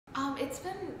It's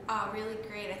been really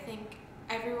great. I think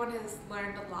everyone has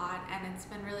learned a lot, and it's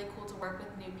been really cool to work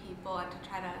with new people and to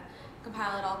try to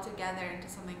compile it all together into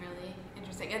something really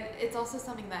interesting. And it's also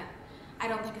something that I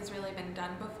don't think has really been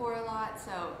done before a lot,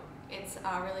 so it's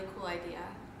a really cool idea.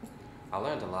 I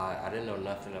learned a lot. I didn't know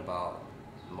nothing about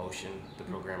motion, the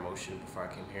program motion, before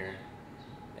I came here,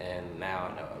 and now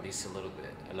I know at least a little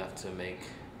bit, enough to make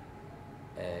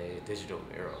a digital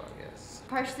mural, I guess.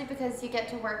 Partially because you get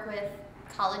to work with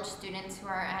college students who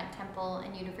are at Temple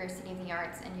and University of the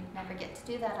Arts, and you'd never get to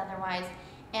do that otherwise.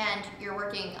 And you're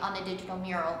working on a digital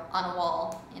mural on a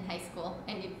wall in high school,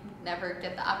 and you'd never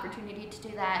get the opportunity to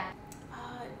do that.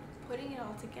 Putting it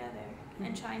all together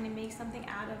and trying to make something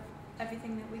out of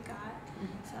everything that we got.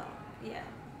 So yeah,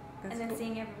 That's and then cool.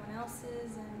 seeing everyone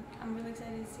else's, and I'm really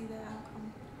excited to see the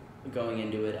outcome. Going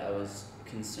into it, I was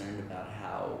concerned about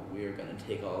how we were going to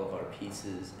take all of our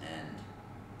pieces and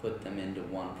put them into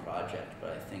one project,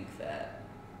 but I think that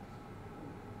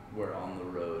we're on the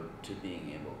road to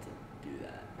being able to do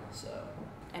that. So.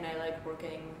 And I like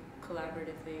working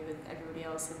collaboratively with everybody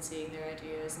else and seeing their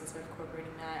ideas and sort of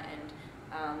incorporating that, and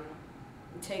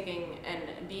taking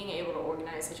and being able to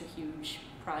organize such a huge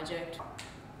project.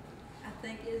 I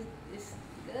think it's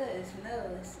good, it's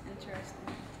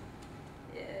interesting.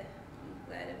 Yeah, I'm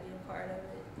glad to be a part of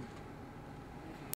it.